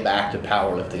pay it back to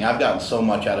powerlifting. I've gotten so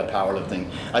much out of powerlifting.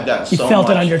 I've gotten You so felt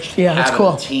much it on your that's having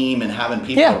cool. a team and having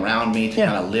people Yeah. around me to Yeah.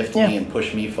 kind of lift Yeah. me and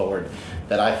push me forward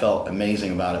that I felt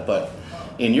amazing about it. But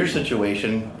in your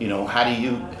situation, how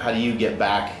do you get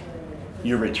back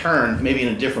your return maybe in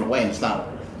a different way, and it's not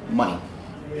money?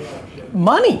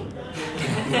 Money.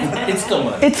 It's still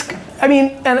money.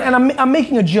 And I'm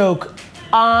making a joke.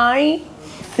 I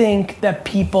think that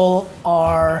people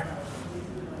are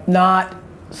not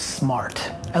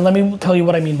smart. And let me tell you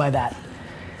what I mean by that.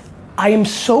 I am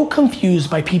so confused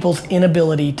by people's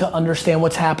inability to understand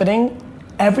what's happening.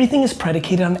 Everything is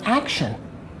predicated on action.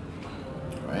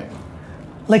 Right.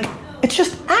 Like, it's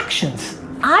just actions.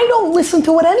 I don't listen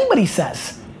to what anybody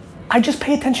says. I just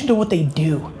pay attention to what they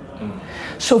do.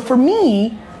 So for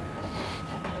me,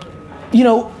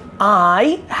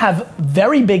 I have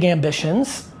very big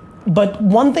ambitions, but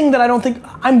one thing that I don't think,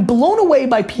 I'm blown away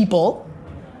by people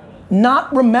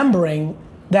not remembering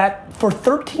that for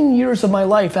 13 years of my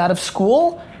life out of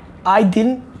school, I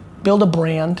didn't build a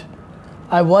brand.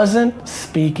 I wasn't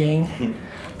speaking.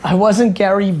 I wasn't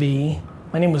Gary Vee.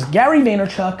 My name was Gary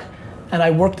Vaynerchuk, and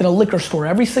I worked in a liquor store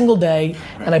every single day,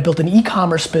 and I built an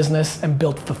e-commerce business and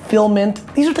built fulfillment.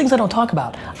 These are things I don't talk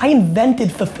about. I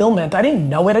invented fulfillment. I didn't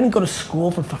know it. I didn't go to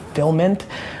school for fulfillment.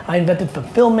 I invented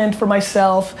fulfillment for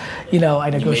myself. I You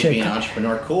made negotiated. being an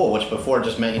entrepreneur cool, which before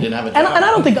just meant you didn't have a job. And I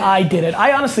don't think I did it. I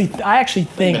actually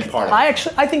think, been part of it.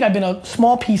 I think I've been a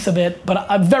small piece of it, but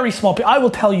a very small piece. I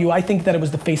will tell you, I think that it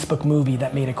was the Facebook movie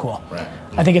that made it cool. Right.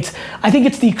 I think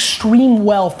it's the extreme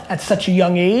wealth at such a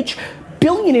young age.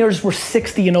 Billionaires were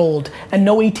 60 and old, and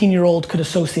no 18-year-old could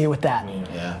associate with that.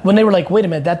 Yeah. When they were like, wait a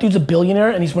minute, that dude's a billionaire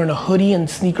and he's wearing a hoodie and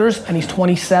sneakers and he's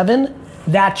 27,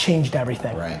 that changed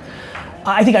everything. Right.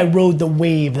 I think I rode the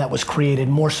wave that was created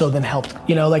more so than helped.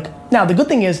 Now the good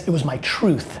thing is it was my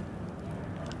truth.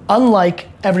 Unlike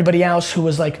everybody else who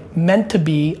was like meant to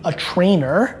be a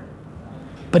trainer,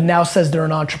 but now says they're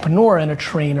an entrepreneur and a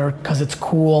trainer because it's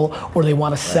cool, or they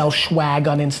want to sell swag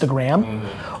on Instagram,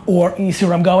 or you see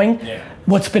where I'm going? Yeah.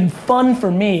 What's been fun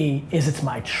for me is it's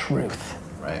my truth.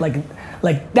 Right.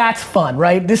 Like that's fun,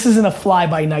 right? This isn't a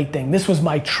fly-by-night thing. This was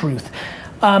my truth.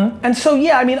 And so,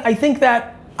 yeah, I think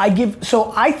that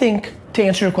I think, to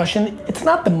answer your question, it's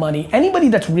not the money. Anybody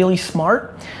that's really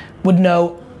smart would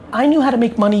know, I knew how to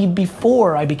make money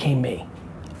before I became me.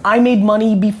 I made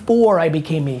money before I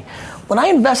became me. When I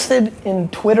invested in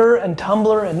Twitter and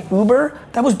Tumblr and Uber,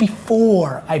 that was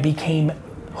before I became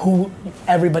who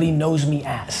everybody knows me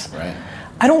as. Right.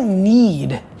 I don't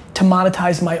need to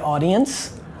monetize my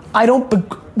audience.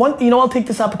 I'll take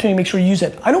this opportunity to make sure you use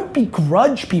it. I don't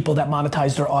begrudge people that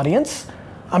monetize their audience.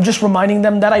 I'm just reminding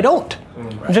them that I don't.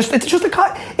 Right.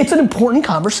 It's an important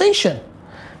conversation.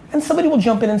 And somebody will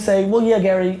jump in and say, well, yeah,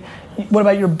 Gary, what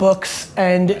about your books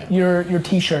and your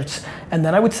t-shirts? And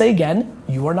then I would say again,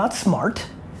 you are not smart,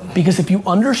 because if you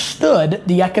understood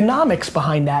the economics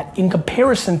behind that in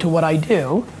comparison to what I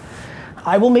do,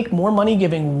 I will make more money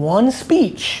giving one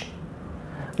speech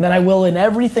than I will in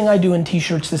everything I do in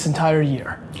t-shirts this entire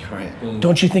year. Right.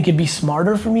 Don't you think it'd be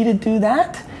smarter for me to do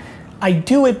that? I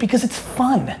do it because it's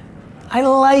fun. I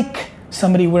like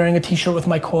somebody wearing a t-shirt with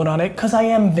my quote on it because I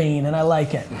am vain and I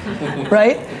like it,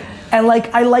 right? And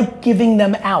I like giving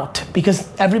them out because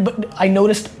I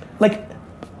noticed,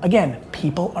 again,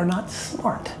 people are not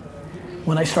smart.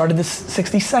 When I started this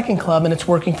 60 Second Club and it's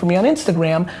working for me on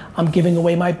Instagram, I'm giving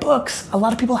away my books. A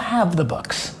lot of people have the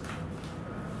books.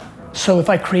 So if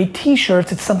I create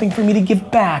t-shirts, it's something for me to give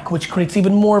back, which creates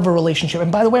even more of a relationship.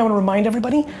 And by the way, I want to remind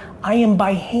everybody, I am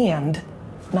by hand,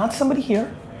 not somebody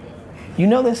here. You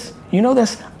know this.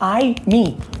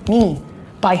 Me,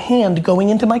 by hand going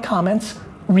into my comments,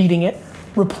 reading it,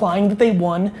 replying that they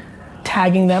won,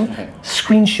 tagging them,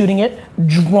 screenshooting it,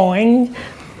 drawing,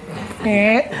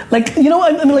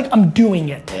 I'm doing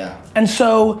it. Yeah. And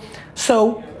so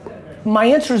my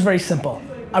answer is very simple.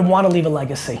 I want to leave a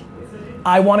legacy.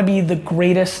 I want to be the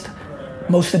greatest,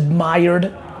 most admired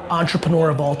entrepreneur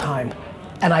of all time.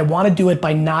 And I want to do it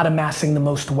by not amassing the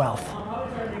most wealth.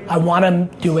 I want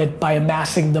to do it by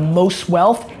amassing the most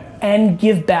wealth and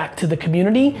give back to the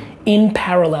community in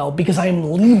parallel, because I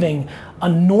am leaving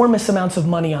enormous amounts of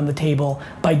money on the table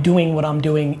by doing what I'm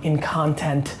doing in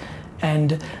content.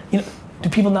 And do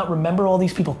people not remember all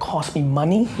these people cost me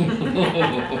money?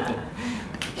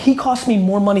 He cost me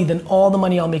more money than all the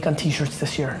money I'll make on t-shirts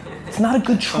this year. It's not a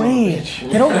good trade.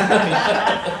 They don't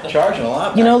Charging a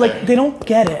lot. they don't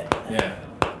get it. Yeah.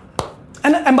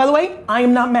 And by the way, I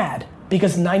am not mad,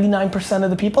 because 99%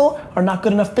 of the people are not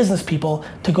good enough business people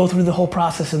to go through the whole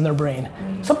process in their brain.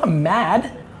 So I'm not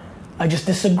mad. I just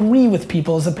disagree with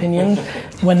people's opinions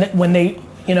when they,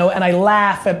 and I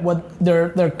laugh at what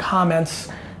their comments,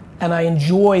 and I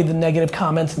enjoy the negative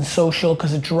comments in social,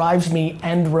 because it drives me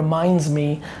and reminds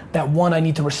me that, one, I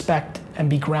need to respect and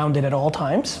be grounded at all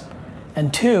times,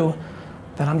 and two,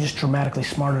 that I'm just dramatically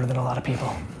smarter than a lot of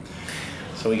people.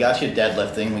 So we got you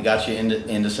deadlifting. We got you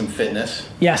into some fitness.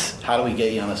 Yes. How do we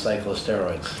get you on a cycle of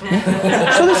steroids?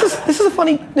 So this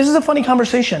is a funny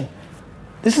conversation.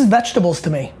 This is vegetables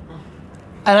to me.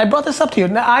 And I brought this up to you.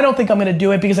 Now, I don't think I'm gonna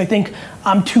do it because I think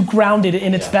I'm too grounded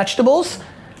in its vegetables.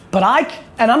 But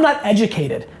I'm not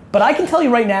educated, but I can tell you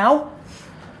right now,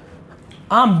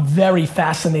 I'm very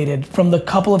fascinated from the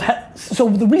couple of, so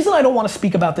the reason I don't want to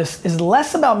speak about this is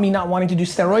less about me not wanting to do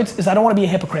steroids, is I don't want to be a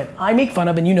hypocrite. I make fun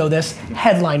of, and you know this,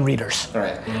 headline readers.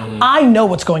 Right. I know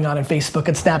what's going on in Facebook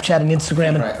and Snapchat and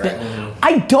Instagram. And Right.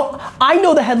 I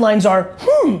know the headlines are,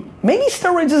 maybe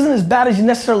steroids isn't as bad as you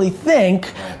necessarily think.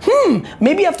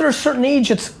 Maybe after a certain age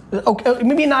it's, okay,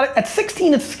 maybe not, at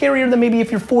 16 it's scarier than maybe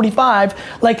if you're 45.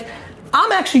 Like,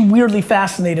 I'm actually weirdly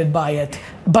fascinated by it,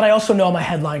 but I also know I'm a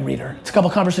headline reader. It's a couple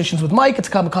conversations with Mike, it's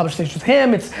a couple conversations with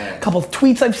him, it's a couple of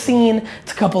tweets I've seen,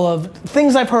 it's a couple of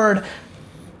things I've heard.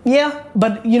 Yeah,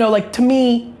 but to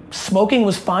me, smoking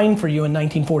was fine for you in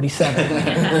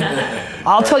 1947.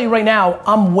 I'll tell you right now,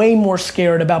 I'm way more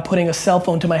scared about putting a cell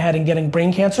phone to my head and getting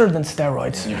brain cancer than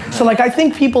steroids. So I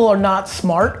think people are not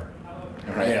smart.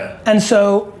 Right. Yeah. And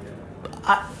so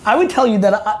I would tell you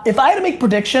that if I had to make a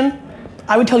prediction,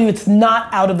 I would tell you it's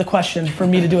not out of the question for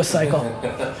me to do a cycle.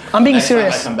 I'm being serious.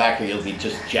 Next time I come back here, you'll be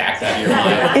just jacked out of your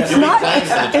mind.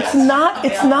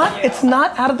 It's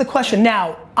not out of the question.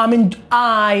 Now,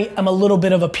 I am a little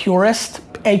bit of a purist,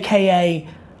 AKA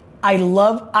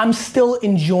I'm still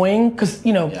enjoying, because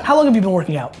how long have you been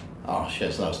working out? Oh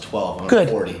shit, so I was 12, I'm Good,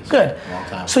 40. So good. A long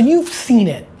time. So you've seen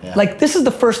it. Yeah. Like, this is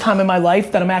the first time in my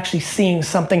life that I'm actually seeing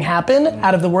something happen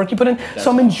out of the work you put in.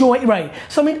 So I'm enjoying, right.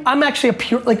 So I'm actually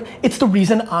it's the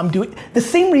reason the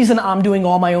same reason I'm doing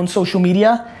all my own social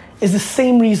media is the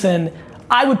same reason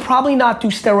I would probably not do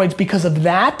steroids, because of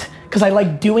that, because I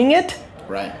like doing it.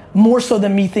 Right. More so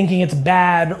than me thinking it's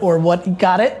bad or what,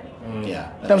 got it?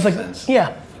 Yeah, That was makes like, sense.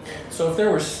 yeah. So if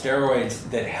there were steroids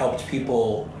that helped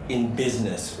people in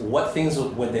business, what things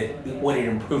would it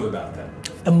improve about them?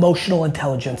 Emotional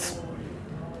intelligence.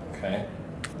 Okay.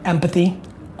 Empathy,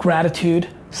 gratitude,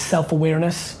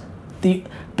 self-awareness. The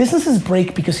businesses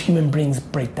break because human beings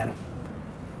break them.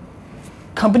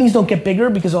 Companies don't get bigger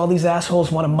because all these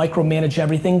assholes want to micromanage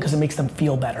everything because it makes them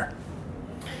feel better.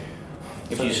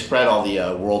 If you spread all the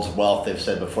world's wealth, they've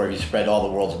said before, if you spread all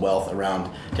the world's wealth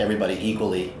around to everybody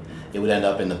equally, it would end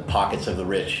up in the pockets of the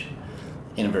rich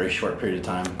in a very short period of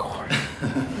time.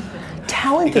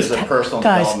 Talent Because is the personal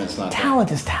development's not there. talent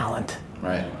is talent.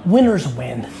 Right. Winners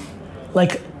win.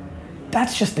 Like,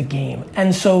 that's just the game.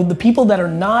 And so the people that are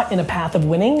not in a path of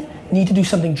winning need to do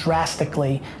something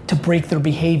drastically to break their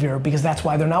behavior, because that's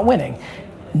why they're not winning.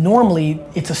 Normally,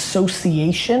 it's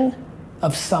association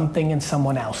of something and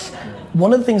someone else.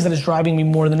 One of the things that is driving me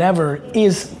more than ever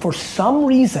is, for some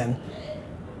reason,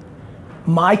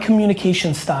 my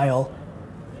communication style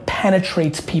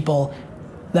penetrates people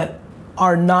that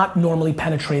are not normally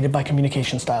penetrated by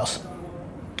communication styles.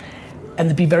 And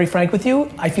to be very frank with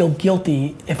you, I feel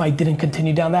guilty if I didn't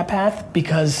continue down that path,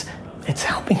 because it's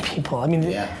helping people. I mean,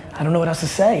 Yeah. I don't know what else to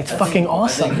say. It's fucking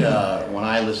awesome. I think when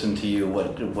I listen to you,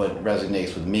 what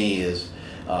resonates with me is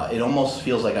it almost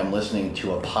feels like I'm listening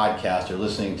to a podcast or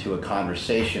listening to a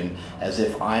conversation, as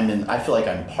if I feel like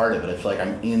I'm part of it. I feel like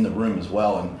I'm in the room as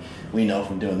well. And we know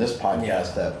from doing this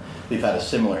podcast that we've had a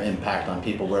similar impact on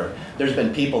people, where there's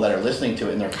been people that are listening to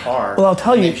it in their car. Well, I'll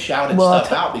tell and you. They've shouted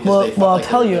stuff out because they felt I'll like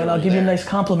tell they you, were and I'll give you a there. nice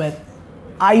compliment.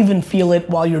 I even feel it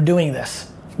while you're doing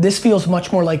this. This feels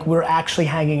much more like we're actually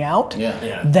hanging out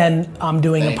Yeah. than I'm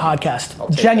doing Thank a you. podcast. I'll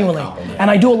take that Genuinely. compliment. And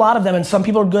I do a lot of them, and some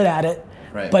people are good at it.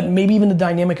 Right. But maybe even the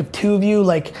dynamic of two of you,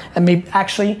 like, and maybe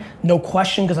actually, no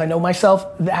question, because I know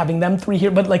myself, having them three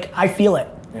here, but like, I feel it.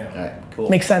 Yeah. All right, cool.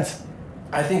 Makes sense.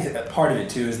 I think that part of it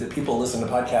too is that people listen to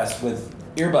podcasts with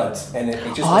earbuds, and it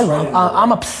just. Oh,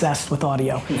 I'm obsessed with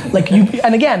audio. Like you,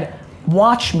 and again,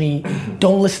 watch me.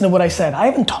 Don't listen to what I said. I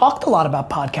haven't talked a lot about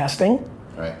podcasting.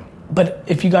 Right. But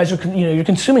if you guys are, you're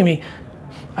consuming me,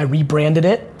 I rebranded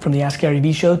it from the Ask Gary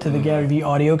Vee show to the Gary Vee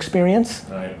audio experience.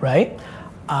 Right.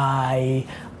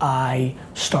 I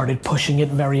started pushing it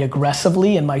very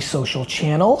aggressively in my social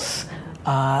channels.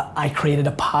 I created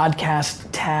a podcast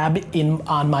tab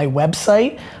on my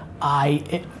website.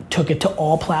 I took it to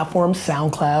all platforms,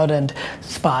 SoundCloud and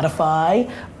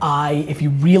Spotify. If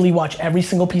you really watch every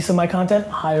single piece of my content,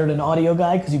 hired an audio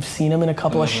guy because you've seen him in a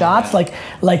couple of shots. I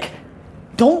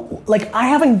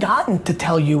haven't gotten to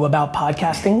tell you about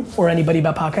podcasting or anybody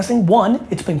about podcasting. One,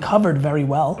 it's been covered very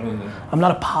well. I'm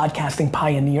not a podcasting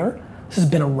pioneer. This has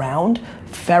been around.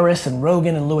 Ferris and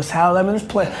Rogan and Lewis Howes. I mean,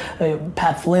 there's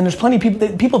Pat Flynn. There's plenty of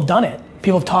people. People have done it.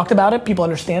 People have talked about it. People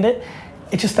understand it.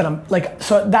 It's just that I'm like,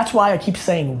 so that's why I keep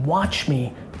saying, watch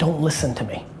me, don't listen to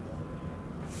me.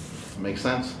 Makes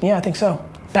sense. Yeah, I think so.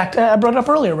 Back to, I brought it up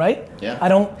earlier, right? Yeah. I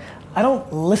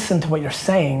don't listen to what you're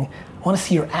saying. I want to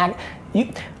see your act.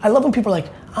 I love when people are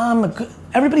like, I'm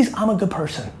a good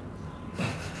person.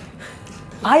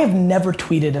 I have never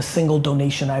tweeted a single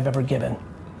donation I've ever given.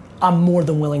 I'm more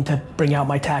than willing to bring out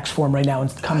my tax form right now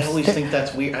and come. I always think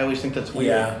that's weird. I always think that's weird.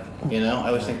 Yeah. You know, I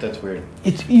always think that's weird.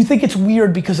 You think it's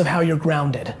weird because of how you're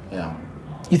grounded. Yeah.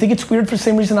 You think it's weird for the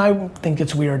same reason I think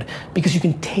it's weird, because you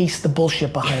can taste the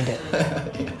bullshit behind it.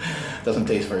 Doesn't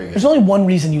taste very good. There's only one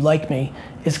reason you like me,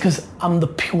 is because I'm the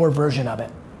pure version of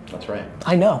it. That's right.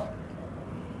 I know.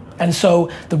 And so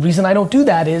the reason I don't do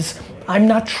that is I'm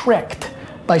not tricked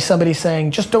by somebody saying,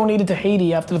 just donate it to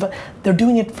Haiti after the. They're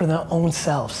doing it for their own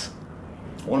selves.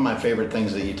 One of my favorite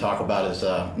things that you talk about is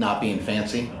not being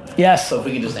fancy. Yes. So if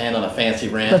we can just end on a fancy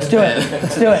rant, Let's do it.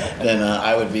 Let's do it. Then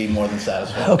I would be more than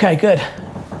satisfied. Okay, good.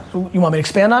 You want me to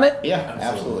expand on it? Yeah,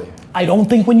 absolutely. I don't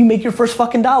think when you make your first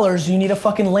fucking dollars, you need a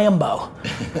fucking Lambo.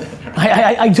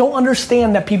 I don't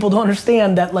understand that people don't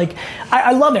understand that, like,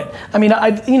 I love it. I mean,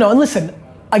 and listen,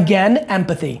 again,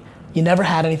 empathy. You never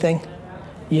had anything.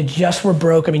 You just were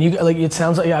broke. I mean, it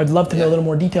sounds like, I'd love to know a little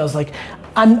more details. Like,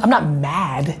 I'm not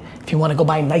mad if you want to go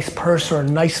buy a nice purse or a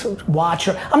nice watch.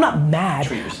 I'm not mad.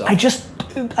 Treat yourself.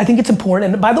 I think it's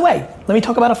important. And by the way, let me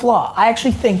talk about a flaw. I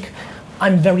actually think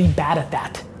I'm very bad at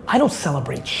that. I don't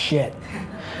celebrate shit.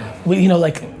 This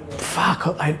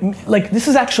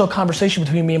is actually a conversation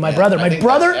between me and my brother. I think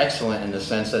that's excellent in the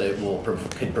sense that it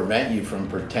could prevent you from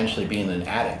potentially being an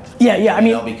addict. Yeah. I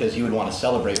mean, because you would want to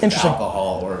celebrate with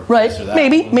alcohol or right, this or that.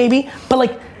 Maybe, but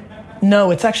like,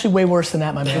 no, it's actually way worse than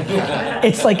that, my man.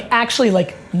 It's like actually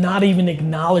like not even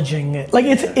acknowledging it. Like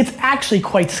it's actually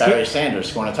quite scary. Barry Sanders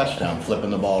scoring a touchdown,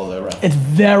 flipping the ball to the ref. It's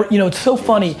very, it's so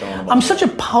funny. I'm such a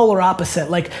polar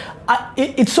opposite. Like,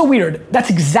 it's so weird.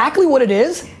 That's exactly what it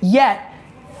is. Yet,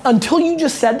 until you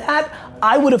just said that,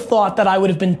 I would have thought that I would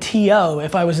have been T.O.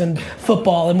 if I was in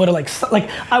football and would have like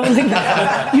I would think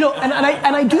that,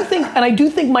 and I do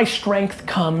think my strength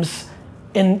comes.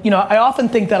 And I often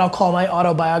think that I'll call my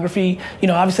autobiography,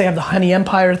 obviously I have the Honey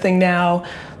Empire thing now.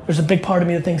 There's a big part of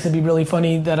me that thinks it'd be really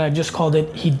funny that I just called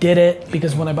it He Did It,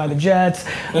 because when I buy the jets,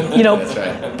 That's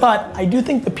right. But I do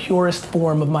think the purest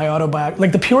form of my autobiography,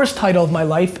 like the purest title of my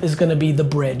life is gonna be The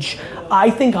Bridge. I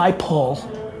think I pull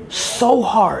so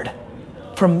hard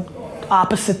from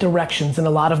opposite directions in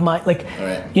a lot of my, like,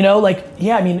 Right.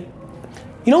 I mean,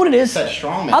 you know what it is? That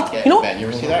strongman event. You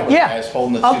ever see that? Where Yeah. the guy's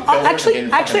holding the two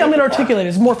pillars Actually, I'm going to articulate it.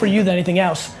 It's more for you than anything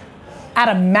else. At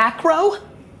a macro,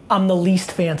 I'm the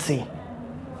least fancy.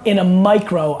 In a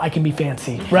micro, I can be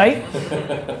fancy, right?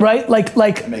 Right?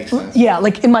 Like. Makes sense. Yeah,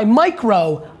 like in my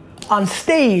micro, on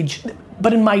stage,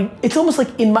 but it's almost like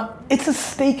it's a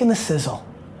steak in the sizzle.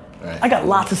 Right. I got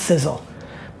lots of sizzle.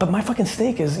 But my fucking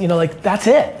steak is, that's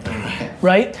it,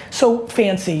 right? So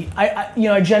fancy.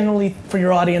 I generally, for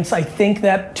your audience, I think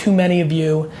that too many of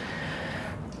you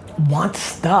want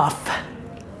stuff,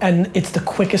 and it's the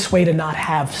quickest way to not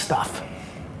have stuff.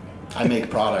 I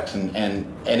make products, and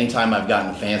anytime I've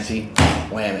gotten fancy,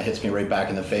 wham, it hits me right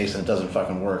back in the face, and it doesn't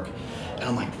fucking work. And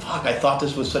I'm like, fuck, I thought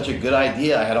this was such a good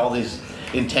idea. I had all these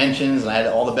intentions, and I had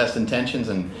all the best intentions,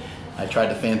 and I tried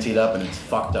to fancy it up and it's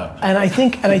fucked up. And I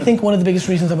think one of the biggest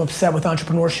reasons I'm upset with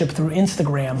entrepreneurship through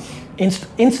Instagram,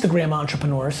 Instagram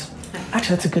entrepreneurs,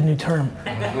 actually that's a good new term.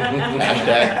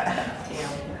 Hashtag.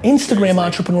 Instagram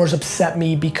entrepreneurs upset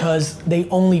me because they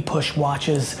only push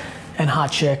watches and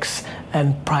hot chicks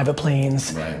and private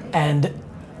planes. Right. And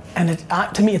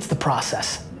to me it's the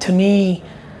process. to me,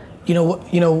 you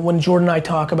know, when Jordan and I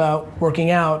talk about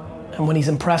working out, and when he's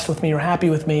impressed with me or happy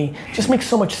with me, it just makes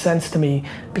so much sense to me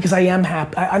because I am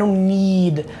happy. I don't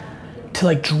need to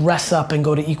like dress up and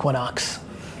go to Equinox.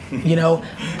 You know,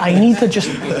 I need to just.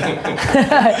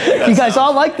 You guys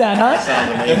all like that, huh?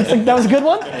 That was a good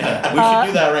one. We should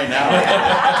do that right now.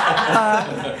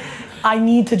 I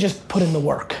need to just put in the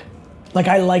work. Like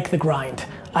I like the grind.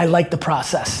 I like the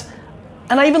process,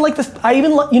 and I even like this.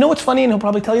 You know what's funny, and he'll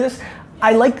probably tell you this.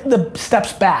 I like the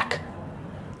steps back.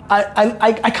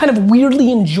 I kind of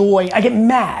weirdly enjoy. I get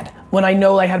mad when I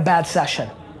know I had a bad session.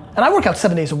 And I work out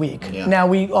 7 days a week. Yeah. Now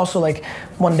we also like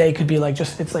one day could be like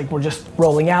it's like we're just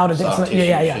rolling out and things.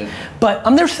 Yeah. But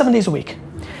I'm there 7 days a week,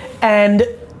 and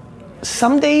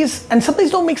some days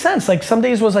don't make sense. Like some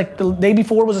days was like the day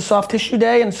before was a soft tissue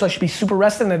day, and so I should be super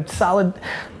rested and a solid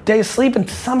day of sleep, and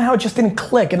somehow it just didn't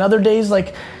click. And other days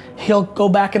like he'll go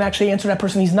back and actually answer that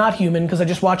person. He's not human because I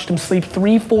just watched him sleep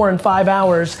 3, 4, and 5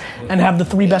 hours and have the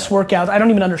 3 best workouts. I don't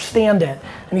even understand it.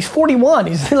 And he's 41.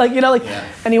 He's like,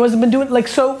 and he hasn't been doing like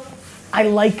so. I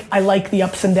like the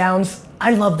ups and downs.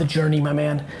 I love the journey, my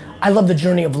man. I love the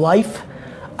journey of life.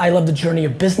 I love the journey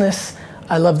of business.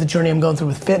 I love the journey I'm going through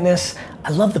with fitness. I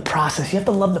love the process. You have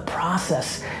to love the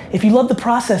process. If you love the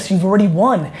process, you've already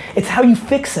won. It's how you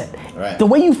fix it. Right. The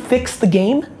way you fix the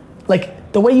game,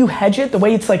 like the way you hedge it, the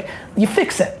way it's like, you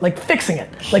fix it, like fixing it.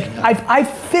 Like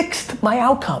I've fixed my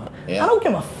outcome. Yeah. I don't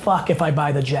give a fuck if I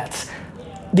buy the jets.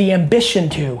 The ambition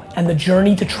to and the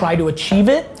journey to try to achieve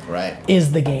it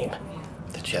is the game.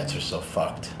 The Jets are so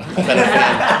fucked. I've been a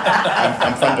fan.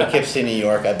 I'm from Poughkeepsie, New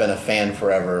York. I've been a fan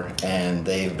forever, and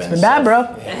they've been bad,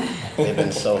 bro. They've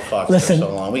been so fucked Listen, for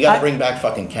so long. We got to bring back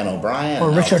fucking Ken O'Brien or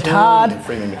and Richard Al Todd Toon and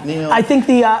Freeman McNeil.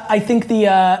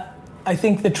 I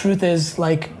think the truth is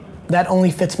like that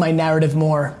only fits my narrative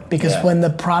more because when the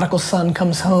prodigal son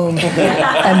comes home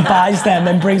and buys them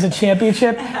and brings a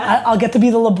championship, I'll get to be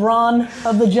the LeBron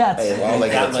of the Jets. Hey, well, they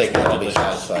got to take that to the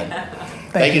outside.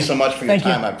 Thank you so much for your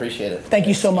time. I appreciate it. Thank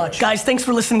you so much. Guys, thanks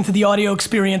for listening to the audio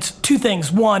experience. 2 things.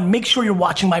 1, make sure you're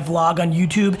watching my vlog on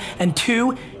YouTube. And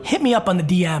 2, hit me up on the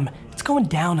DM. It's going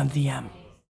down on the DM.